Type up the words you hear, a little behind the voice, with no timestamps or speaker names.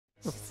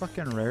A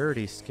fucking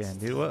rarity skin,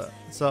 dude. What?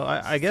 So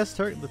I guess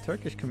the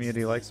Turkish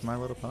community likes My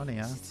Little Pony,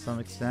 yeah, to some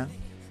extent.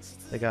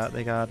 They got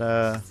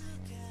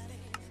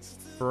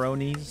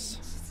bronies.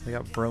 They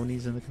got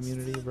bronies in the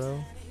community,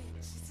 bro.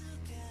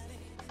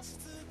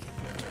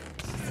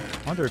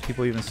 I wonder if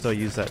people even still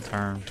use that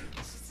term.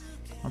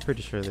 I'm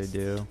pretty sure they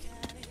do.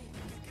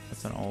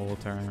 That's an old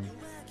term.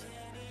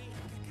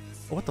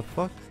 Oh, what the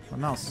fuck? My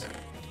mouse.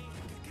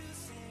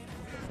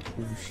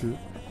 Oh shit.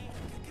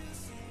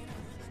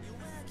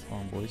 Come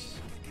on, boys.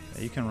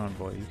 Yeah, you can run,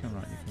 boy. You can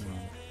run. You can run.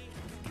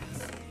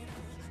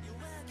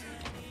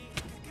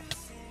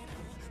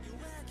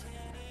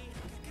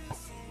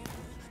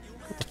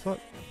 What the fuck?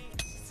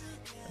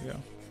 There we go.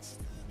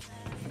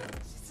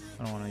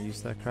 I don't want to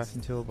use that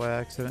crafting table by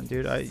accident,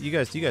 dude. You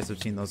guys have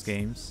seen those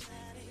games.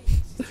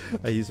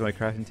 I used my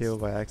crafting table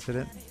by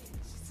accident.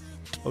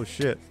 Oh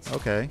shit.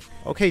 Okay.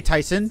 Okay,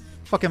 Tyson.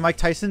 Fucking Mike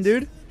Tyson,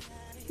 dude.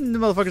 The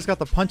motherfucker's got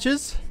the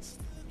punches.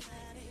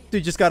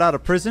 Dude just got out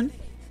of prison.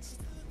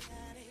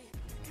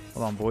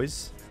 Hold on,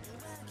 boys.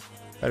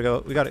 Gotta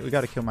go. We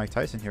gotta kill Mike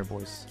Tyson here,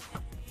 boys.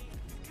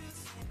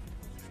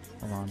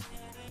 Hold on.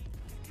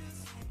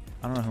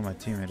 I don't know who my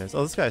teammate is.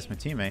 Oh, this guy's my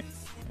teammate.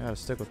 I gotta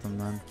stick with him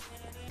then.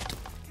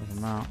 With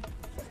him out.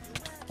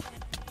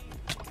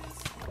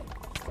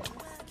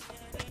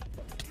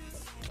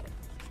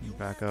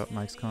 Back up.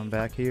 Mike's coming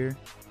back here.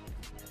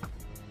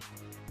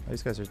 Oh,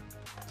 these guys are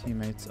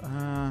teammates.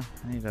 I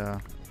need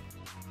a.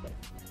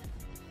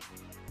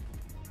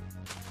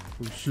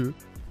 Oh shit.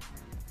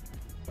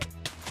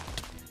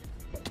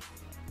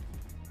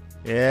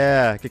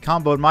 Yeah, get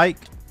comboed, Mike.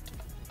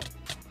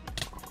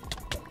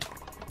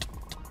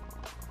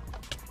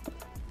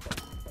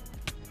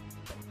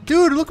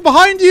 Dude, look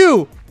behind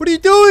you! What are you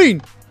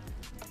doing?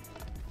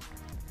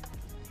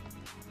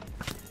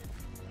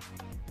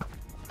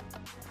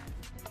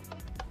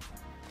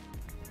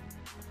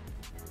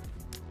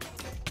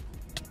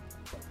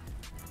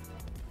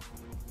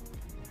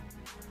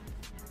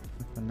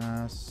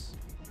 FNS.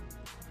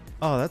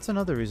 Oh, that's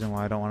another reason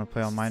why I don't want to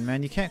play on mine,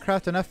 man. You can't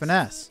craft an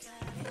FNS.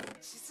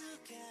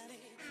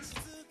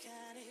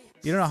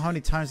 You don't know how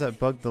many times that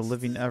bugged the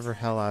living ever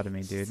hell out of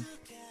me, dude.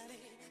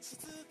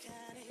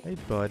 Hey,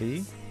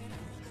 buddy.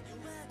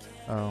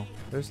 Oh,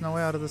 there's no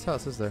way out of this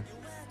house, is there?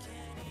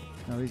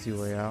 No easy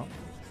way out.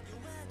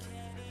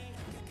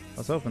 I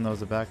was hoping there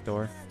was a back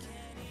door.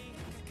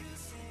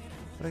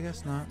 But I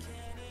guess not.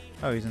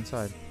 Oh, he's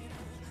inside.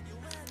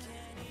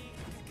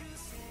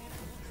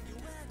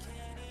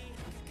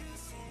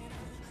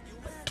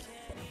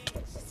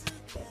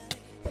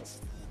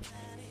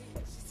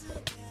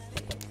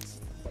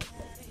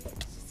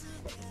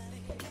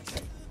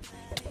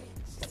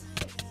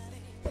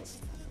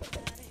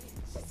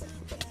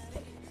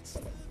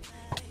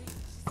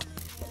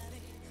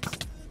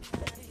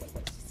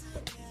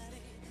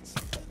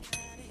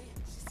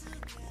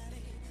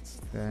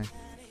 Okay.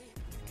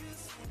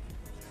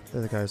 The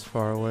other guy's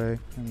far away.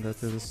 I can go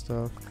through this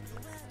stuff.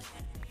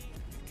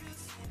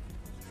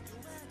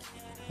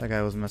 That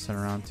guy was messing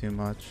around too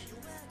much.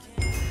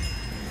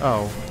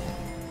 Oh.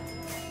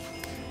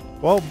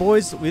 Well,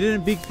 boys, we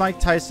didn't beat Mike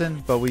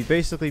Tyson, but we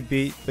basically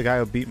beat the guy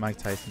who beat Mike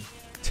Tyson.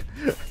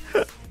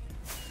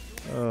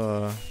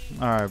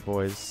 Alright,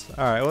 boys.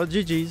 Alright, well,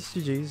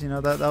 GG's. You know,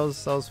 that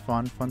was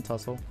fun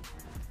tussle.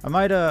 I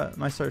might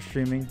start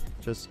streaming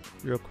just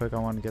real quick. I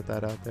want to get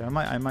that out there.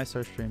 I might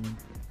start streaming.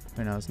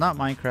 Who knows? Not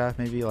Minecraft,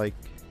 maybe like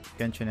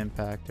Genshin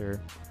Impact, or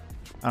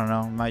I don't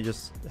know. Might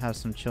just have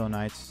some chill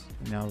nights.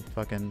 You know,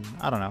 fucking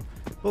I don't know.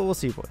 But we'll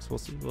see, boys.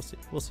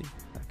 We'll see.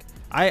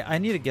 I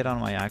need to get on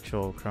my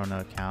actual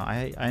Krona account.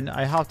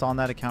 I hopped on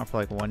that account for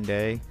like 1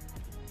 day,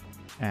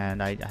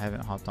 and I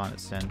haven't hopped on it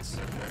since.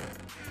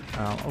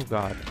 Oh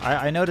god,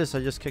 I noticed I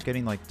just kept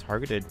getting like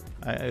targeted.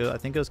 I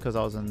think it was because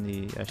I was in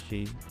the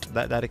SG.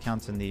 That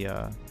account's in the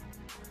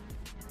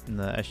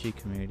SG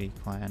community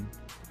clan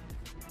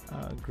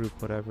group,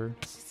 whatever.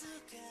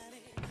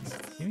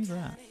 Give me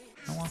that.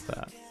 I want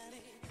that.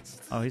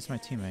 Oh, he's my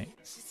teammate.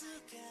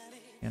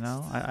 You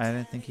know, I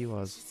didn't think he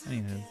was.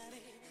 Anywho, in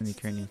the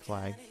Ukrainian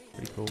flag,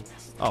 pretty cool.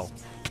 Oh,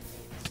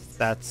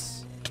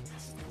 that's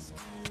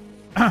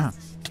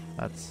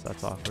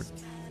that's awkward.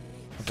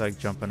 I feel like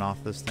jumping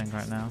off this thing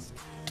right now.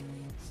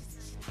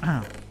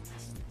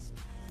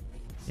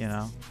 You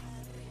know,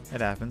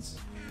 it happens.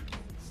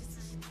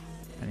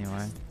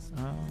 Anyway,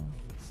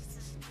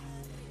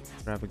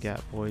 grab a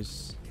gap,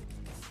 boys.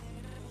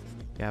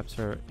 Gaps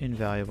are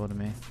invaluable to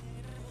me.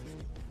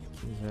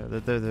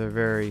 They're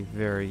very,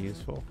 very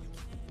useful.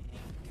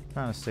 I'm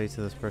trying to stay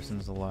to this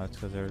person's left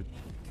because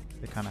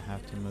they kind of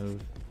have to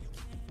move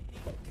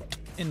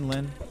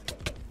inland.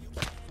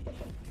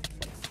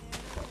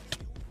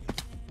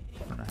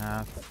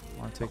 1.5.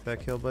 Want to take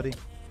that kill, buddy?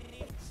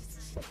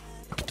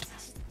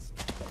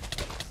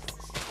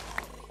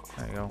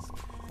 There you go.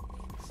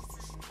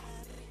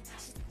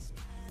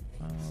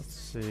 Let's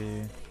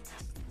see.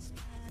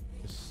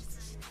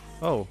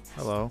 Oh,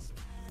 hello.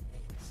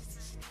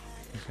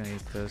 I'm just gonna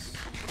eat this.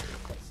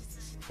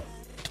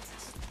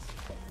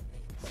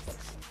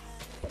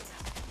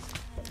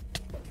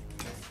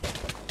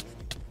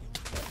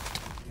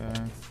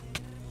 there.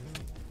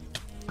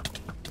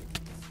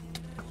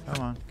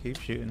 Come on, keep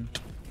shooting.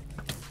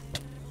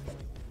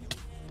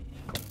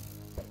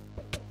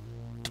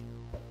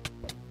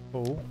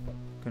 Oh,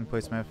 couldn't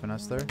place my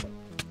finesse there.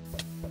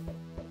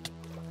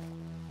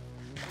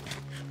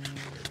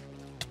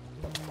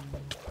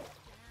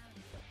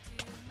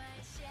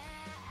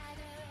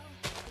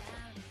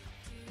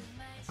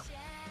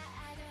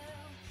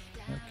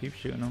 Yeah, keep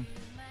shooting them.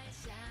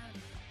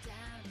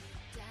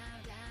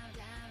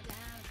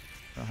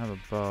 Don't have a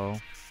bow.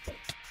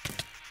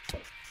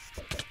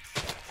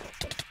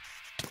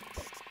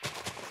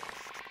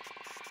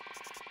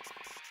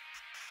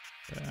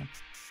 Yeah.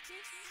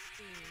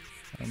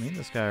 I mean,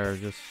 this guy are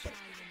just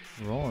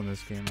rolling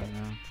this game right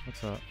now.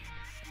 What's up?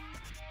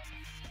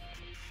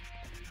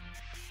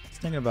 I was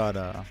thinking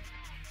about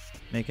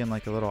making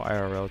like a little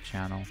IRL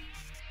channel,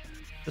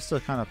 just to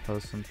kind of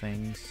post some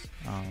things.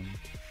 I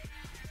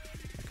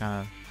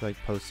kind of like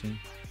posting.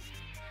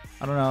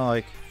 I don't know,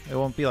 like it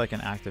won't be like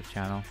an active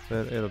channel,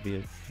 but it'll be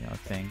a a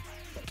thing.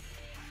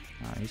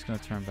 He's gonna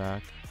turn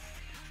back.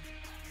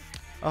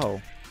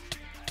 Oh,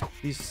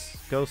 he's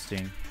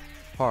ghosting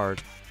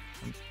hard.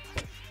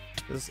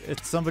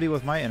 It's somebody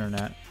with my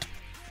internet.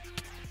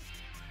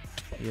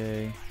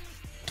 Yay.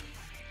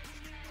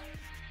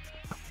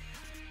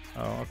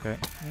 Oh, okay.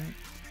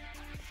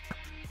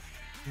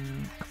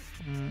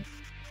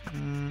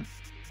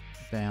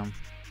 Damn.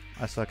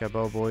 I suck at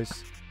bow,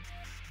 boys.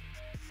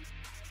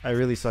 I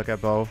really suck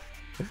at bow.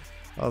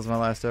 That was my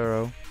last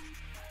arrow.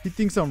 He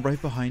thinks I'm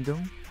right behind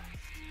him.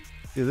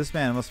 Dude, this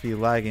man must be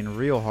lagging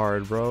real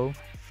hard, bro.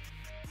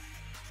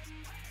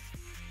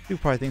 Dude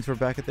probably thinks we're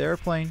back at the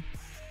airplane.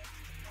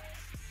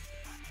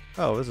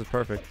 Oh, this is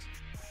perfect.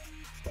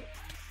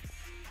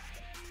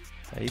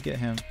 Yeah, you get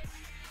him.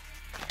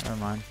 Never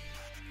mind.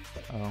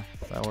 Oh,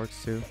 that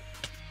works too.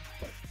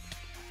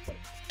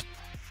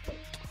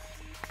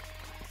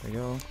 There you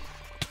go.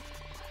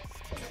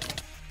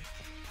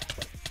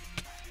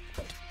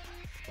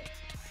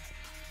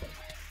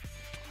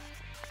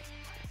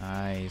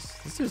 Nice.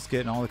 This dude's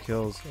getting all the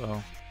kills.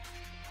 Oh.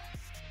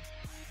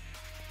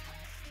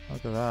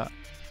 Look at that.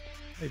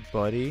 Hey,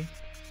 buddy.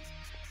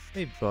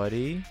 Hey,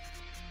 buddy.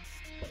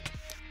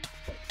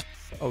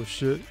 Oh,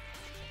 shit.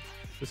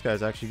 This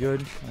guy's actually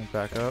good. Let me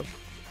back up.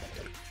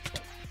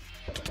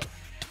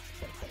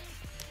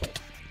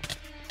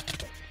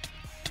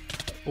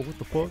 Oh, what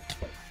the fuck?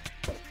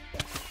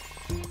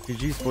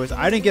 GG's, boys.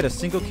 I didn't get a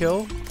single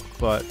kill,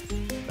 but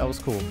that was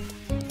cool.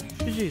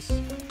 GG's.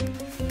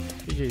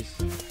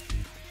 GG's.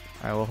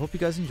 Alright, well, hope you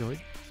guys enjoyed.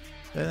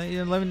 Let me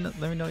know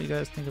what you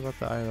guys think about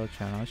the IRL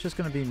channel. It's just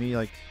gonna be me,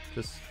 like,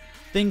 just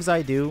things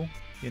I do,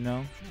 you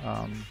know.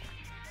 I'll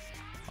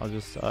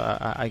just,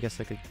 I guess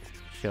I could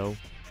show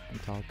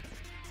and talk,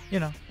 you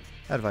know,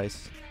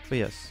 advice. But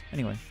yes,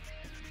 anyway,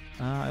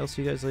 I'll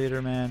see you guys later,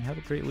 man. Have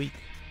a great week.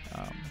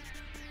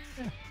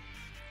 Yeah,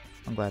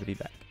 I'm glad to be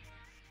back.